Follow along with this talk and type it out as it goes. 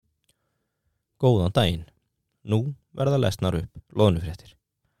Góðan daginn. Nú verða lesnar upp Loðnufréttir.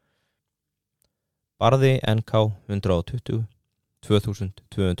 Barði NK 120,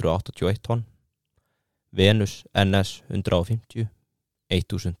 2281 tonn. Venus NS 150,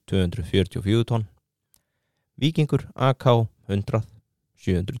 1244 tonn. Víkingur AK 100,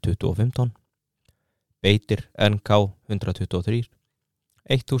 725 tonn. Beitir NK 123,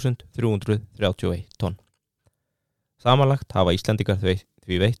 1331 tonn. Samanlagt hafa Íslendingar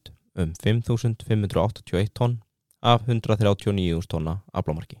því veitt 5.581 tonn af 139.000 tonna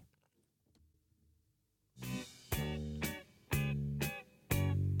aflamarki.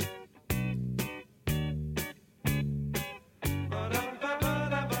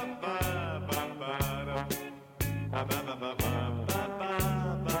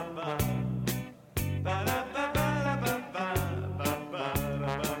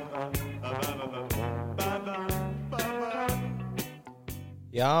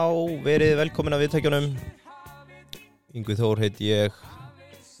 Já, verið velkomin að viðtækjunum. Yngvi Þór heiti ég,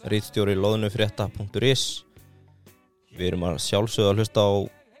 ritstjóri Loðnufrétta.is. Við erum að sjálfsögðu að hlusta á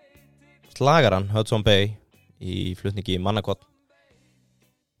slagaran Hudson Bay í flutningi Amaroq.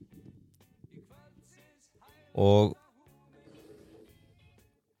 Og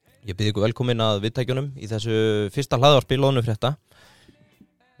ég bið ykkur velkomin að viðtækjunum í þessu fyrsta hlaðvarpi Loðnufrétta.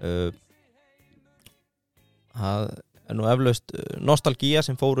 Það er nú eflaust nostalgía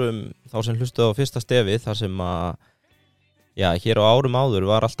sem fórum þá sem hlustuðu á fyrsta stefið, þar sem að hér á árum áður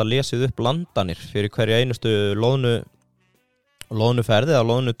var alltaf lesið upp landanir fyrir hverja einustu loðnuferð eða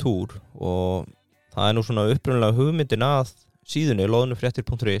loðnutúr, og það er nú svona upprunalega hugmyndin að síðunni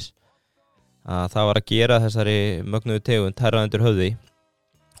loðnufréttir.is að það var að gera þessari mögnuðu tegund herra undir höfði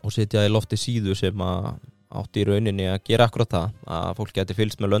og setja í lofti síðu sem að átti í rauninni að gera akkurat það, að fólk geti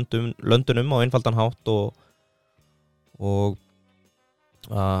fylgst með löndunum á einfaldan hátt og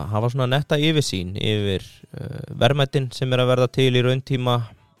að hafa svona netta yfirsýn yfir verðmætin sem er að verða til í rauntíma,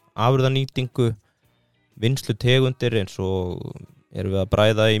 afurðanýtingu, vinnslu tegundir eins og erum við að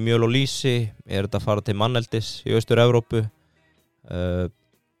bræða í mjöl og lýsi, er þetta að fara til manneldis í Austur-Evrópu,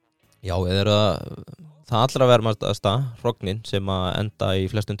 eða er það allra verðmætasta hrognin sem að enda í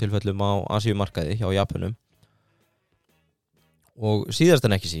flestum tilfellum á Asíumarkaði hjá Japanum. Og síðast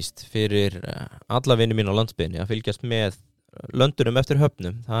en ekki síst fyrir alla vini mín á landsbyggðinni að fylgjast með löndunum eftir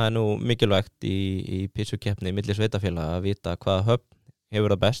höfnum. Það er nú mikilvægt í pissukeppni milli sveitafélaga að vita hvaða höfn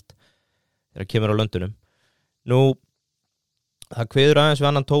hefur það best þegar kemur á löndunum. Nú, það kveður aðeins við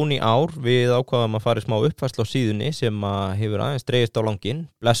annan tón í ár. Við ákvaðum að fara í smá uppfærslu á síðunni sem að hefur aðeins dregist á langinn.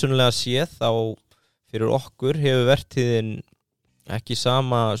 Blessunlega séð þá fyrir okkur hefur vertíðin ekki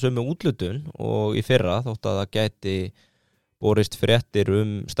sömu úthlutun og í fyrra, þótt að það gæti borist fréttir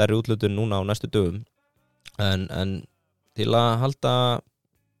stærri úthlutun núna á næstu dögum. En til að halda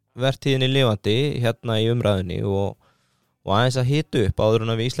vertíðinni lifandi hérna í umræðinni og aðeins að hita upp áður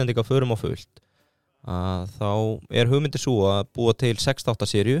en að við Íslendingar förum á fullt, þá er hugmyndi svo að búa til 6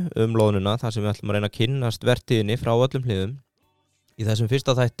 þáttaseríu loðnuna þar sem við ætlum að reyna að kynnast vertíðinni frá öllum hliðum. Í þessum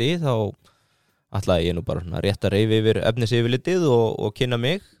fyrsta þætti þá ætlaði ég nú bara rétt að reifa yfir efnisyfirlitið og kynna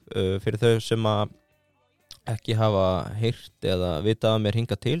mig fyrir þau sem að ekki hafa heyrt eða vitað að mér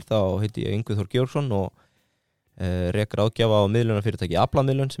hingað til. Þá heiti ég Yngvi Þór Georgsson og rek ráðgjafa á miðlunarfyrirtæki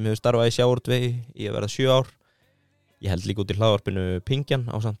Aflamiðlun sem hefur starfað í sjávarútvegi í að verða 7 ár. Ég held líka út í hlaðvarpinu Pingjan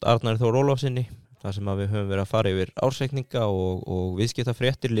ásamt Arnari Þór Ólafsinni, þar sem að við höfum verið að fara yfir ársreikninga og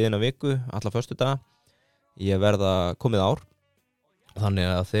viðskiptafréttir liðina viku alla föstudaga í að verða komið ár. Þannig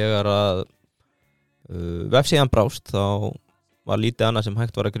að þegar að vefsíðan brást þá var lítið annað sem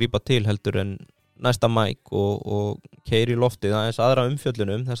hægt var að grípa til heldur en næsta mæk og keyra í loftið aðeins aðra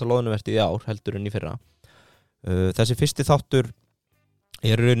umfjöllunum þessa loðnuvertíð í ár heldur en í fyrra. Þessi fyrsti þáttur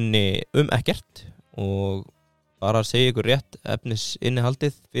er rauninni ekkert og bara að segja ykkur rétt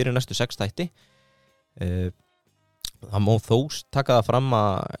efnisinnihaldið fyrir næstu 6 þætti. Það má þó taka það fram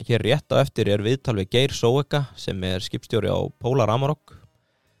að hér rétt á eftir er Viðtal við Geir Zoega sem er skipstjóri á Amaroq.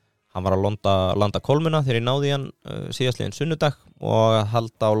 Hann var að landa kolmuna þegar ég náði hann síðastliðinn sunnudag og að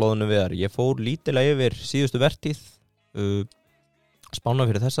halda á loðnu viðar. Ég fór lítilega yfir síðustu vertíð, spána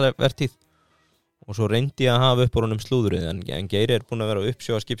fyrir þessa vertíð og svo reyndi ég að hafa upp úr honum slúðrið, en Geir er búin að vera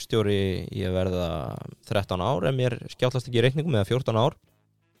uppsjóða skipstjóri í að verða 13 ár, en mér skjátlast ekki í reikningum eða 14 ár,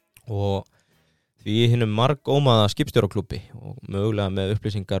 og því í hinum margómaða skipstjóraklúbbi og mögulega með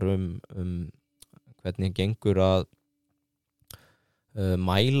upplýsingar hvernig gengur að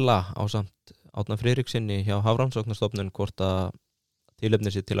mæla ásamt Árna Friðriksinni hjá Hafrannsóknastofnun hvort að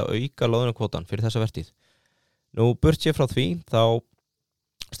tilefni sér til að auka loðnukvótan fyrir þessa vertíð. Nú burt sér frá því, þá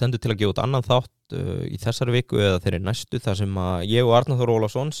stendur til að gefa út annan þátt í þessari viku eða þeirri næstu, þar sem að ég og Arnar Þór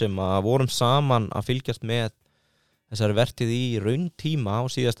Ólafsson sem að vorum saman að fylgjast með þessari vertíð í rauntíma á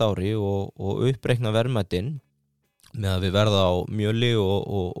síðast ári og uppreikna verðmætin með að við verða á mjöli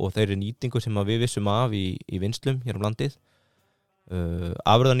og þeirri nýtingu sem að við vissum af í vinslum hér um landið,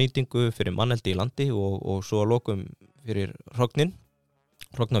 afurðanýtingu fyrir manneldi í landi og svo að lokum fyrir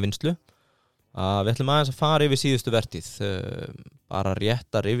hrognavinnslu. Við ætlum aðeins að fara yfir síðustu vertíð, bara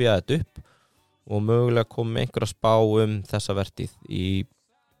rétt að rifja þetta upp og mögulega koma með einhverja spá þessa vertíð. Í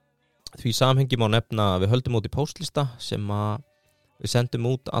því samhengi má nefna að við höldum út í póstlista sem að við sendum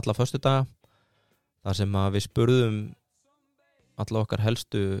út alla föstudaga, þar sem að við spurðum alla okkar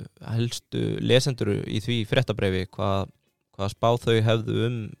helstu lesendur í því fréttabréfi hvað spá þau hefðu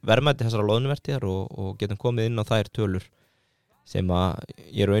verðmæti þessara loðnuvertíðar og getum komið inn á þær tölur sem að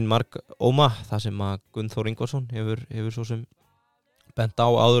ég raun marg óma, það sem að Gunnþór Ingvarsson hefur svo sem bent á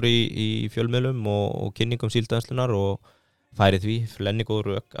áður í fjölmiðlum og kynningum síldaðenslunar og færið því flenni góð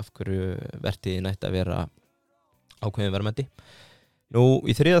rök af hverju vertíðin ætti að vera ákveðin verðmæti. Nú,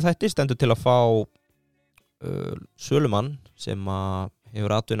 í þriðja þætti stendur til að fá sölumann sem að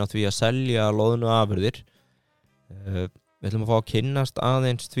hefur atvinna því að selja loðnu afurðir. Við ætlum að fá að kynnast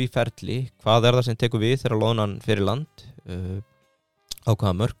aðeins því ferli, hvað það sem tekur við þegar loðnan fyrir land, á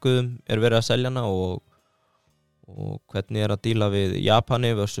hvaða mörkuðum verið að selja hana og hvernig að díla við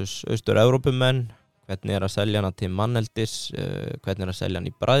Japani versus Austur-Evrópumenn, hvernig að selja hana til manneldis, hvernig að selja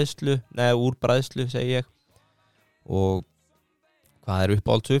hana í bræðslu, úr bræðslu segi ég, og hvað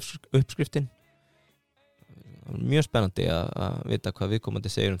uppáhalds uppskriftin. Mjög spennandi að vita hvað viðkomandi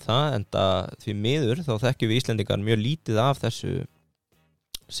segir það, enda því miður þá þekkjum við Íslendingar mjög lítið af þessu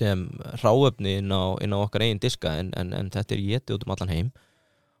sem hráefni inn á okkar eigin diska en þetta étið út allan heim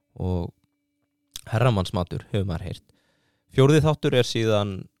og herramannsmatur hefur maður heyrt. Fjórði þáttur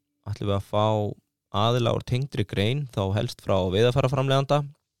síðan ætlum við að fá aðila úr tengdri grein, þá helst frá veiðarfæraframleiðanda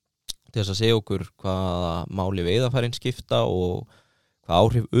til þess að segja okkur hvaða máli veiðarfærin skipta og hvað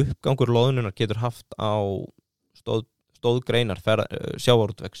áhrif uppgangur loðnunar getur haft á stóðgreinar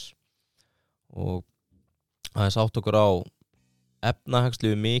sjávarútvegs og aðeins átt okkur á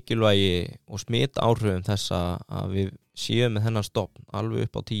efnahagslegu mikilvægi og smitt áhrifum þess að við séum með þennan stofn alveg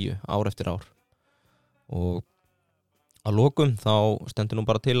upp á 10 ár eftir ár. Og að lokum þá stendur nú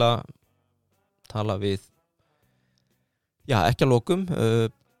bara til að tala við, ekki að lokum,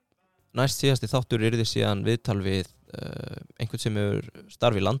 næst síðasti þáttur yrði síðan viðtal við einhvern sem hefur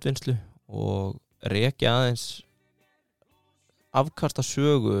starf í landvinnslu og rekja aðeins afkasta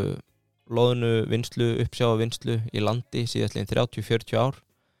sögu loðnuvinnslu, uppsjávarvinnslu í landi síðastliðin 30-40 ár.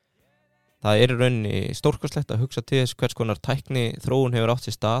 Það í rauninni stórkostlegt að hugsa til þess hvers konar tækni þróun hefur átt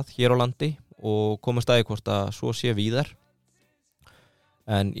sér stað hér á landi og koma staði hvort að svo sé víðar.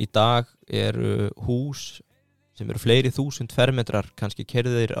 En í dag eru hús sem eru fleiri þúsund fermetrar kannski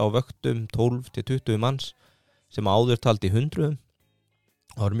keyrðir á vöktum 12-20 manns sem áður taldi 100.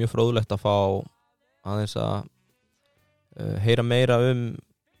 Það var mjög fróðlegt að fá aðeins að heyra meira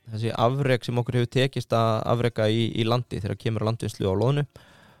þessi afrek sem okkur hefur tekist að afreka í landi þegar kemur landvinnslu á loðnu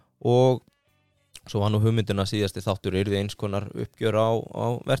og svo var nú hugmyndina síðasti þáttur yrði eins konar uppgjör á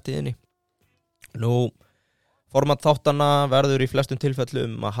vertíðinni. Nú, format þáttana verður í flestum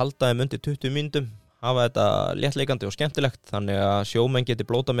tilfellum að halda undir 20 mínútum, hafa þetta léttleikandi og skemmtilegt þannig að sjómenn geti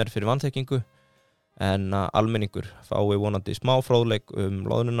blóta mér fyrir vanþekkingu en almenningur fái vonandi smá fróðleik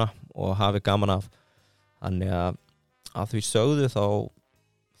loðnuna og hafi gaman af. Þannig að því sögðu þá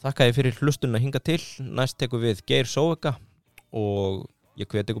þakka ég fyrir hlustunna hingað til. Næst tekum við Geir Zoega og ég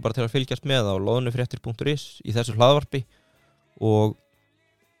hveti ykkur bara til að fylgjast með á loðnufréttir.is í þessu hlaðvarpi og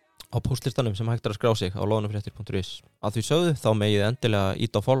á postlistanum sem hægt að skrá sig á loðnufréttir.is. Að því sögðu þá megið endilega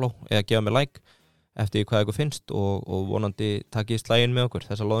íta á follow eða gefa mig like eftir hvað ykkur finnst og vonandi takið slaginn með okkur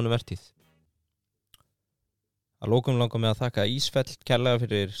þessa loðnuvertíð. Að lokum langar mig að þakka Ísfell kærlega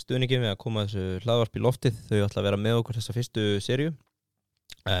fyrir stuðningi með að koma þessu hlaðvarp í loftið. Þau ætla að vera með okkur þessa fyrstu seríu.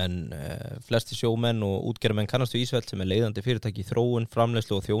 En flesti sjómenn og útgerðarmenn kannast við Ísfell sem leiðandi fyrirtæki í þróun,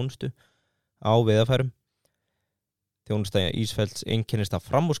 framleiðslu og þjónustu á veiðarfærum. Þjónustæja Ísfells einkennist af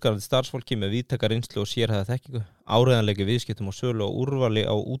framúrskarandi starfsfólki með víðtæka reynslu og sérhæfða þekkingu, áreiðanleiki viðskiptum og sölu og úrvali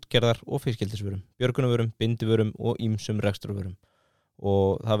á útgerðar- og fiskeldisvörum, björgunarvörum, bindivörum og ýmsum rekstrarvörum.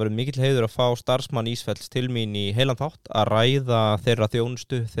 Og það verður mikill heiður að fá starfsmann Ísfells til mín í heilan þátt að ræða þeirra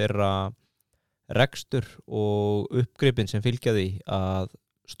þjónustu, þeirra rekstur og uppgripin sem fylgja því að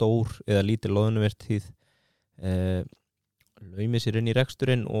stór eða lítil loðnuvertíð laumi sér inn í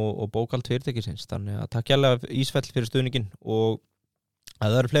reksturinn og bókald fyrirtækisins. Þannig að takk hérlega Ísfell fyrir stuðningin og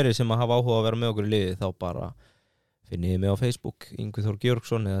að það eru fleiri sem hafa áhuga að vera með okkur í liði þá bara Finnið mig á Facebook, Yngvi Þór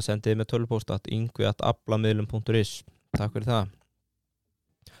Georgsson, eða sendið mig tölvupóst yngvi@aflamiðlum.is. Takk fyrir það.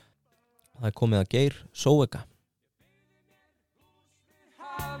 Það komið að Geir Zoega.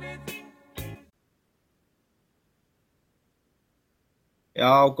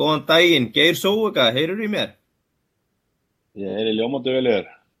 Já, góðan daginn. Geir Zoega, heyrur í mér? Ég heyri ljómandi vel í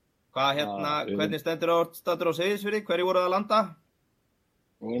þér. Hvað hvernig stendur á Seyðisfirði? Hverju voruð að landa?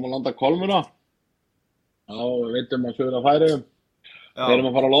 Við vorum að landa Kolmuna. Já, við veitum að sögur að Færeyjum. Við erum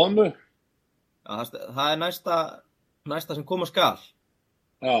að fara á Loðnu. Já, það er næsta sem koma skal.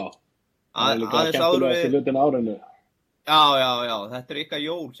 Já, það er líka Aðeins skemmtilegasti hlutin á árinu. Já, þetta er ykkar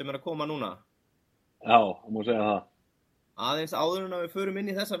jól sem er að koma núna. Já, það má segja það. Aðeins áður en að við förum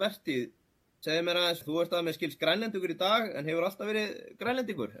inn í þessa vertíð, segðu mér aðeins, þú ert með skils grænlendingur í dag, en hefur alltaf verið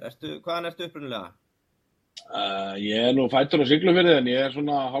grænlendingur. Hvaðan ertu upprunalega? Ég er nú fæddur á Siglufirði, en ég er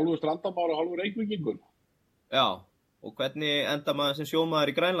svona hálfur strandamár og hálfur reykvíkingur. Já, og hvernig enda maður sem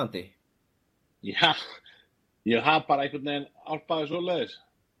sjómaður í Grænlandi? Já, ég haf bara einhvern veginn álpaði svoleiðis.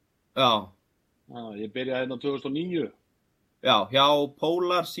 Já. Ég byrjaði hérna 2009. Já, hjá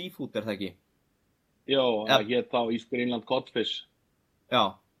Polar Seafood er það ekki? Já, það hét þá East Greenland Codfish.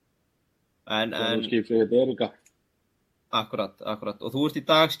 Já. En skipstjóri hét Erika. Akkurat. Og þú ert í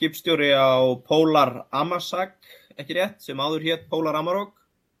dag skipstjóri á Polar Amaroq, ekki rétt, sem áður hét Polar Amaroq?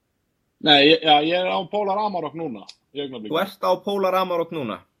 Nei, ég er á Polar Amaroq núna. Þú ert á Polar Amaroq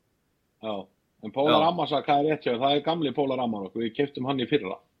núna? Já, en Polar Amaroq, það er rétt hjá, það er gamli Polar Amaroq, við keyptum hann í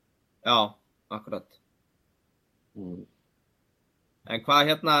fyrra. Já, akkurat. En hvað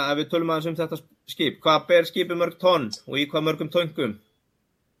ef við tölum aðeins þetta skip, hvað ber skipið mörg tonn og í hvað mörgum töngum?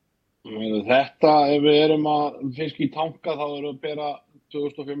 Þetta, ef við erum að fiska í tanka, þá erum við að bera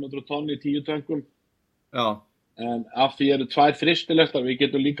 2500 tonn í 10 töngum. Já. En af því eru 2 fristilestar, við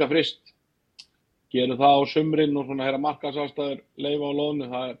getum líka frist. Gerum það á sumrin og svona markaðsaðstæður leyfa á loðnu,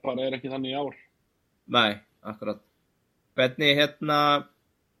 það bara er ekki þannig í ár. Nei, akkurat. Hvernig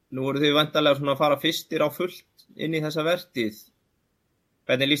nú eru þið væntanlega svona að fara fyrstir á fullt inn í þessa vertíð.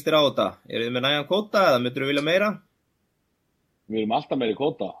 Hvernig líst þér á þetta? Eru þið með nægan kvóta eða myndirðu vilja meira? Við erum alltaf meiri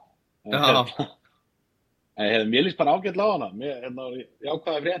kvóta. Mér líst bara ágætlega á hana. Ég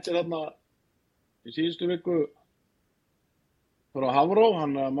ákvaði fréttir þarna í síðustu viku frá Amaroq,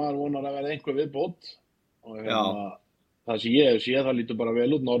 maður vonar að vera einhver viðbót. Og það sem ég hef séð, það lítur bara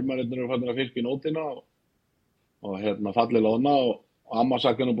vel út. Normennirnir eru farnir að fiska í nótina og falli loðna og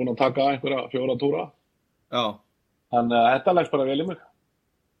Amaroq er búin að taka einhverja 4 túra. Já. Þannig að þetta leggst bara vel í mig.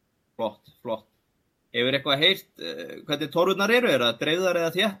 Flott. Hefur eitthvað heyrt hvernig torfurnar eru? Er það dreifðar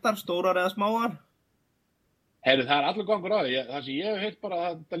eða þéttar, stórar eða smáar? Það er allur gangur á því. Það sem ég hef heyrt bara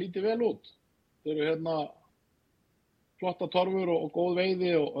að þetta líti vel út. Þeir eru flotta torfur og góð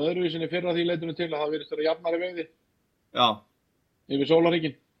veiði og öðruvísinni fyrra því leitunum til að það virðist vera jafnari veiði. Já. Yfir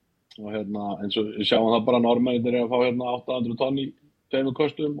sólarhringinn. Og eins og við sjáum það bara normennir eru að fá 800 tonn í 2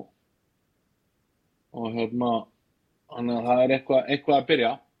 köstum og þannig að það er eitthvað að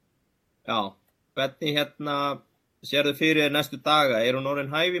byrja. Já. Hvernig sérðu fyrir þér næstu daga? Er hún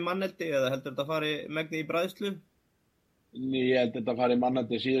orðin hæf í manneldi eða heldur þetta fari megni í bræðslu? Ég held þetta fari í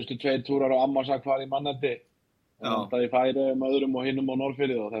manneldi. Síðustu 2 túrar á Amaroq fari í manneldi. Þetta í Færeyjum öðrum og hinum á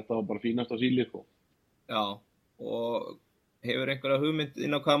Norðfirði og þetta var bara fínasta síli. Já, og hefur einhverja hugmynd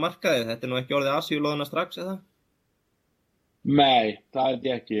inn á hvaða markaði? Þetta er nú ekki orðið Asíulóðna strax, eða? Nei, það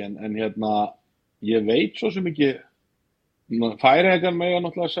er ekki, en ég veit svo sem ekki. Færeyjar mega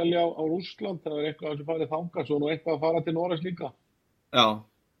náttúrulega að selja á Rússland, það er eitthvað sem farið þangað, svo nú eitthvað að fara til Noregs líka. Já.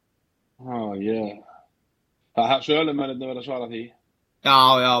 Það sölumennirnir verða að svara því. Já,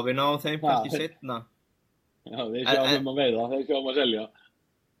 við náum þeim kannski seinna. Já, við sjáum að veiða, þeir sjáum að selja.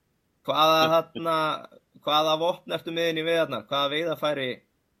 Hvaða vopn ertu með inn í veiðarnar? Hvaða veiðarfæri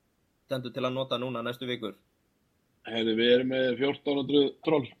stendur til að nota núna næstu vikur? Við erum með 1400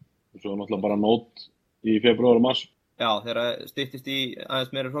 troll. Svo náttúrulega bara nót í febrúar og mars. Já, þegar styttist í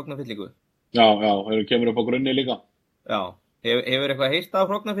aðeins meiri hrognafyllingu. Já, kemur upp á grunni líka. Já, hefur eitthvað heyrt af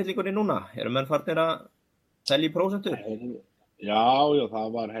hrognafyllingunni núna? Eru menn farnir að selja í prósentur? Já, það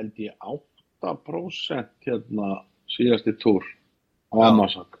var held í 8% síðasti túr á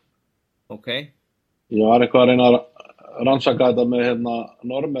Amaroq. Ok. Ég var eitthvað að reyna að rannsaka þetta með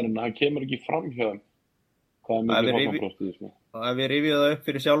normennin, það kemur ekki fram hjá þeim. Hvað er mikið hrognapróst í þessu? Ef við rifjum það upp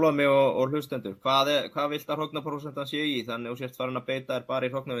fyrir sjálfa mig og hlustendur, hvað vilt að hrognaprósentan sé í þannig og sért farin að beita þér bara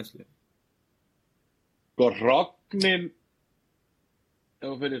í hrognavinnslu? Hrognin, ef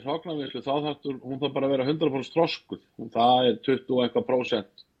þú fyrir hrognavinnslu, þá hún þarf bara að vera 100% þroskuð. Það er 20 og eitthvað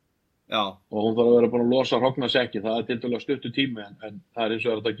prósent. Já. Og hún þarf að vera búin að losa hrognasekki, það er tiltölulega stuttur tími, en það er eins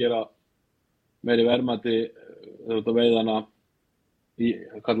og þetta að gera meiri verðmæti þetta veiðana í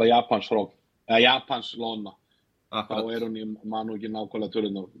kalla japansfrog eða japansloðna. Þá hún í mann ekki nákvæmlega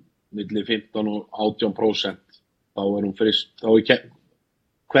töluna milli 15 og 18%. Þá hún frist, þá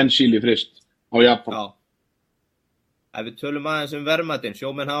kvensíli frist á Japan. Já. Ef við tölum aðeins verðmætin,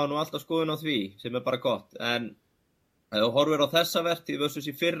 sjómenn hafa nú alltaf skoðun á því, sem bara gott, en ef þú horfir á þessa vertíð versus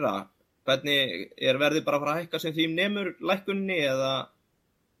í fyrra, hvernig verðið bara að fara að hækka sem því nemur lækkunni eða?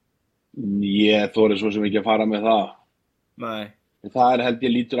 Ég þori svo sem ekki að fara með það. Nei. En það held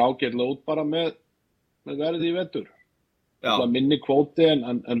ég lítur ágætlega út bara með verðið í vetur. Já. Það minni kvóti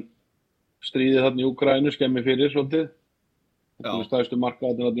en stríðið þarna í Úkraínu skemmir fyrir svolítið. Þetta stærstu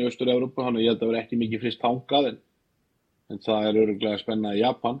markaðir þarna í Austur-Evrópu, þannig ég held að vera ekki mikið frist þangað, en það örugglega spennað í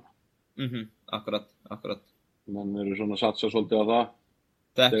Japan. Akkurat. Menn eru svona að satsa svolítið á það.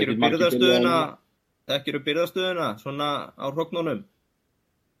 Þekkirðu birgðastöðuna svona á hrognunum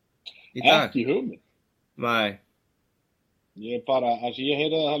í dag? Ekki hugmynd. Nei. Ég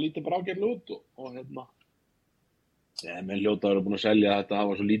heyrði að það líti bara ágætlega út og menn hljóta að vera búin að selja þetta, það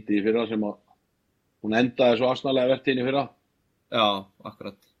var svo lítið í fyrra sem að hún endaði svo asnalega vertíðin í fyrra. Já,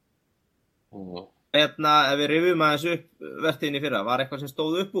 akkurat. Ef við rifjum aðeins upp vertíðin í fyrra, var eitthvað sem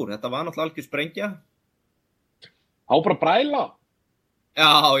stóð upp úr? Þetta var náttúrulega algjör sprengja. Á bara bræla.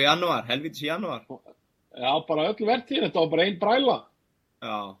 Já, janúar, helvítis janúar. Já, bara öll vertíðin, þetta var bara ein bræla.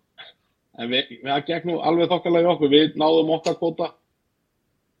 Já. En við gekk nú alveg þokkalega í okkur, við náðum okkar kvóta.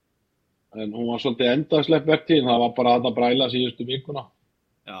 En hún var svolítið endaslepp vertíðin, það var bara að bræla síðustu vikuna.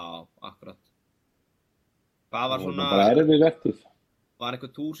 Já, akkurat. Hvað var svona? Það var erfið vertíð. Var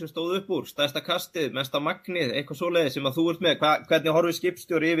eitthvað túr sem stóð upp úr, stærsta kastið, mesta magnið, eitthvað svoleiðis sem að þú ert með? Hvernig horfir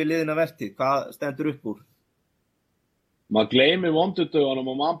skipstjóri yfir liðina vertíð? Hvað stendur upp úr? Maður gleymir vondu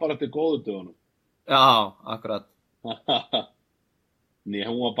dögunum og maður bara til góðu dögunum. Já, akkurat. Nei,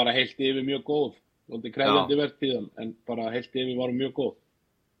 hún var bara heilt yfir mjög góð. Svolítið krefjandi vertíðan, en bara heilt yfir var hún mjög góð.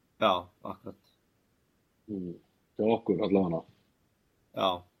 Já, akkurat. Það okkur allavega. Já.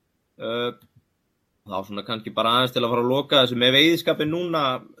 Þá svona kannski bara aðeins til að fara að loka þessu með veiðiskapin núna.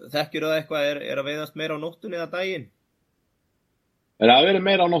 Þekkirðu það eitthvað að veiðast meira á nóttunni eða daginn? Það verið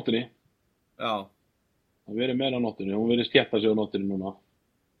meira á nóttunni. Já. Það verið meira á nóttunni. Hún verið skjætta sig á nóttunni núna.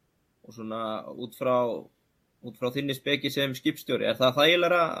 Og svona út frá þinni speki sem skipstjóri, það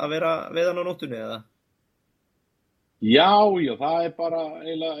þægilegra að vera veiðan á nóttunni eða? Já, það bara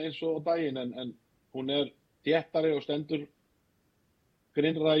eiginlega eins og á daginn, en hún þéttari og stendur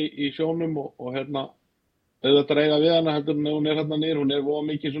grinnra í sjónum og auðvitað eiga við hana heldur en hún hérna niður, hún voða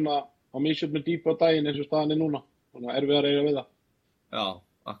mikið svona á misjöfnu dýpu á daginn eins og staðan núna, þannig að erfiðar eiga við það. Já,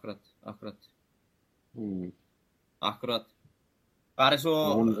 akkurat. Akkurat. Hvað svo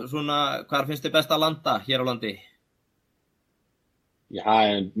svona, hvar finnst þið best að landa hér á landi?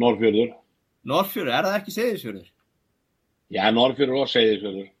 Já, Norðfjörður. Norðfjörður, það ekki Seyðisfjörður? Já, Norðfjörður og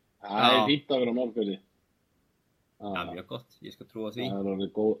Seyðisfjörður. Það fínt að vera á Norðfjörði. Já, mjög gott, ég skal trúa því. Það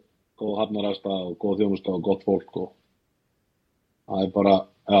alveg góð hafnaraðstaða og góð þjónusta og gott fólk og það bara,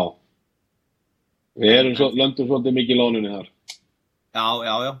 já. Við löndum svolítið mikið í lónunni þar.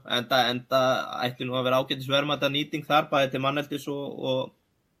 Já, enda ætti nú að vera ágætisverðmæta nýting þar, bæði til manneldis og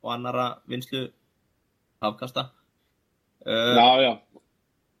annarra vinnslu afkasta. Já.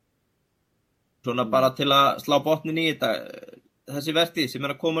 Svona bara til að slá botnin í þetta, þessi vertíð sem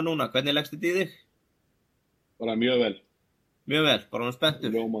að koma núna, hvernig leggst þetta í þig? Bara mjög vel. Mjög vel, bara hann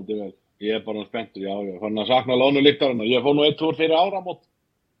spenntur? Ljómandi vel. Ég bara hann spenntur, já. Fann að sakna lónulíktarinn. Ég fór nú 1 túr fyrir áramót.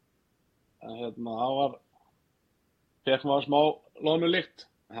 Það fekk maður smá lónulykt.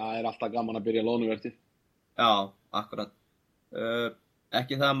 Það alltaf gaman að byrja lónuvertíð. Já, akkurat.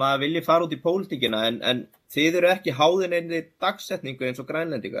 Ekki það að maður vilji fara út í pólitíkina, en þið eru ekki háðin einni dagsetningu eins og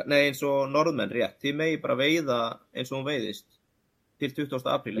grænlendingar, nei eins og norðmenn rétt. Þið megi bara veiða eins og hún veiðist til 20.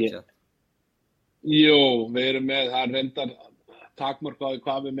 apríl, ekki það? Jú, við erum með, það reyndar takmarkaði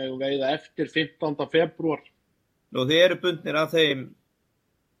hvað við megum veiða eftir 15. febrúar. Nú, þið eru bundnir af þeim?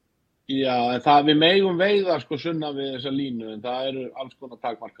 Já, en við megum veiða sunnan við þessa línu, en það eru alls konar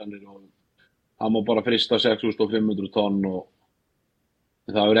takmarkanir og það má bara frista 6.500 tonn og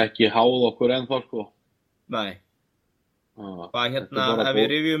það ekki háð okkur ennþá, Nei. Hvað ef við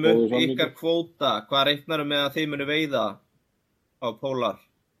rifjum upp ykkar kvóta, hvað reiknarum með að þið munu veiða á Pólar,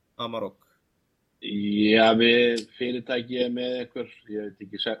 Amaroq? Já, við fyrirtæki með einhver, ég veit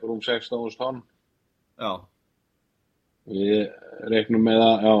ekki, rúm 16.000 tonn. Já. Við reiknum með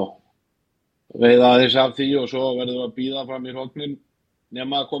að, veiða aðeins af því og svo verðum við að bíða fram í hrognin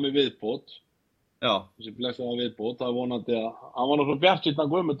nema að komi viðbót. Já. Þessi blessaða viðbót, það vonandi að hann var nú svo bjartsýnn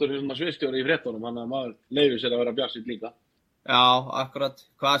að Guðmundur sviðstjóri í fréttunum, hann að maður leyfir sér að vera bjartsýnn líka. Já, akkurat.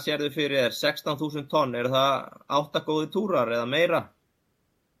 Hvað sérðu fyrir þér? 16.000 tonn, eru það 8 góði túrar eða meira?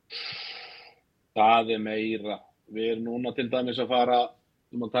 Það meira. Við erum núna til dæmis að fara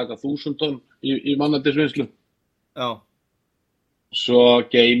að taka 1.000 tonn í manneldisvinnslu. Já. Svo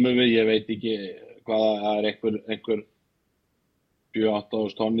geymum við, ég veit ekki hvað það einhver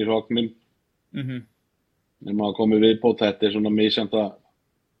 7-8 tonn í hrognum. Nema að komi viðbót, þetta svona misjant að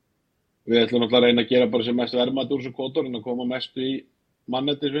við ætlum náttúrulega að reyna að gera bara sem mest verðmæti úr þessu kvótor en að koma mestu í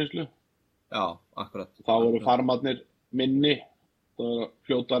manneldisvinnslu. Já, akkurat. Þá eru farmarnir minni, það er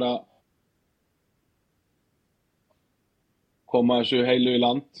fljótara að koma þessu heilu í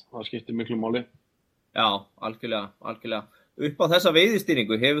land, það skiptir miklu máli. Já, algjörlega. Upp á þessa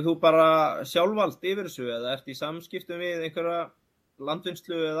veiðistýringu, hefur þú bara sjálfvald yfir þessu eða ert í samskiptum við einhverja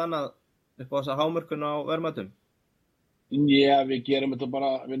landvinnslu eða annað upp á þessa hámörkun á verðmætum? Já, við gerum þetta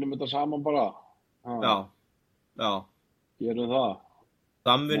bara, vinnum þetta saman bara. Já. Gerum það.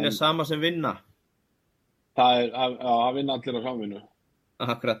 Samvinna er sama sem vinna. Það vinna allir á samvinnu.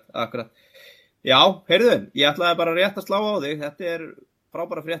 Akkurat. Já, heyrðu, ég ætlaði bara rétt að slá á þig, þetta er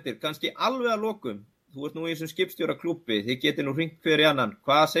frábæra fréttir, kannski alveg að lokum. Þú ert nú í þessum skipstjóra klúbbi, þið getið nú hringt hver í annan.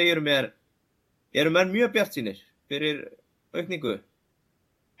 Hvað segirðu mér? Eru menn mjög bjartsýnir fyrir aukningu?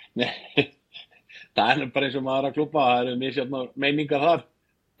 Nei, það er bara eins og maður að klúbba, það eru misjafnar meiningar þar.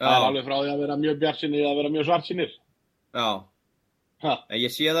 Það er alveg frá því að vera mjög bjartsýnir að vera mjög svartsýnir. Já. En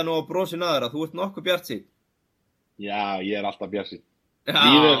ég sé það nú á brosin að þér að þú ert nokkuð bjartsýn. Já, ég er alltaf bjartsýn.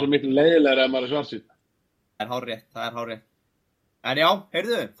 Lífið er svo miklu leiðilegra ef maður er svartsýn. Það er hárrétt. En já,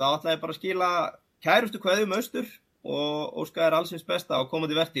 heyrðu, þá ætla ég bara að skila kærustu kveðjum austur og óska þér allsins besta á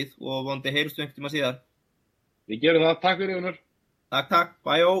komandi vertíð og vonandi heyrustu einhvern tíma síðar. Við gerum það, takk fyrir Jónur. Takk,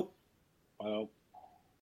 bæjó. Bæjó.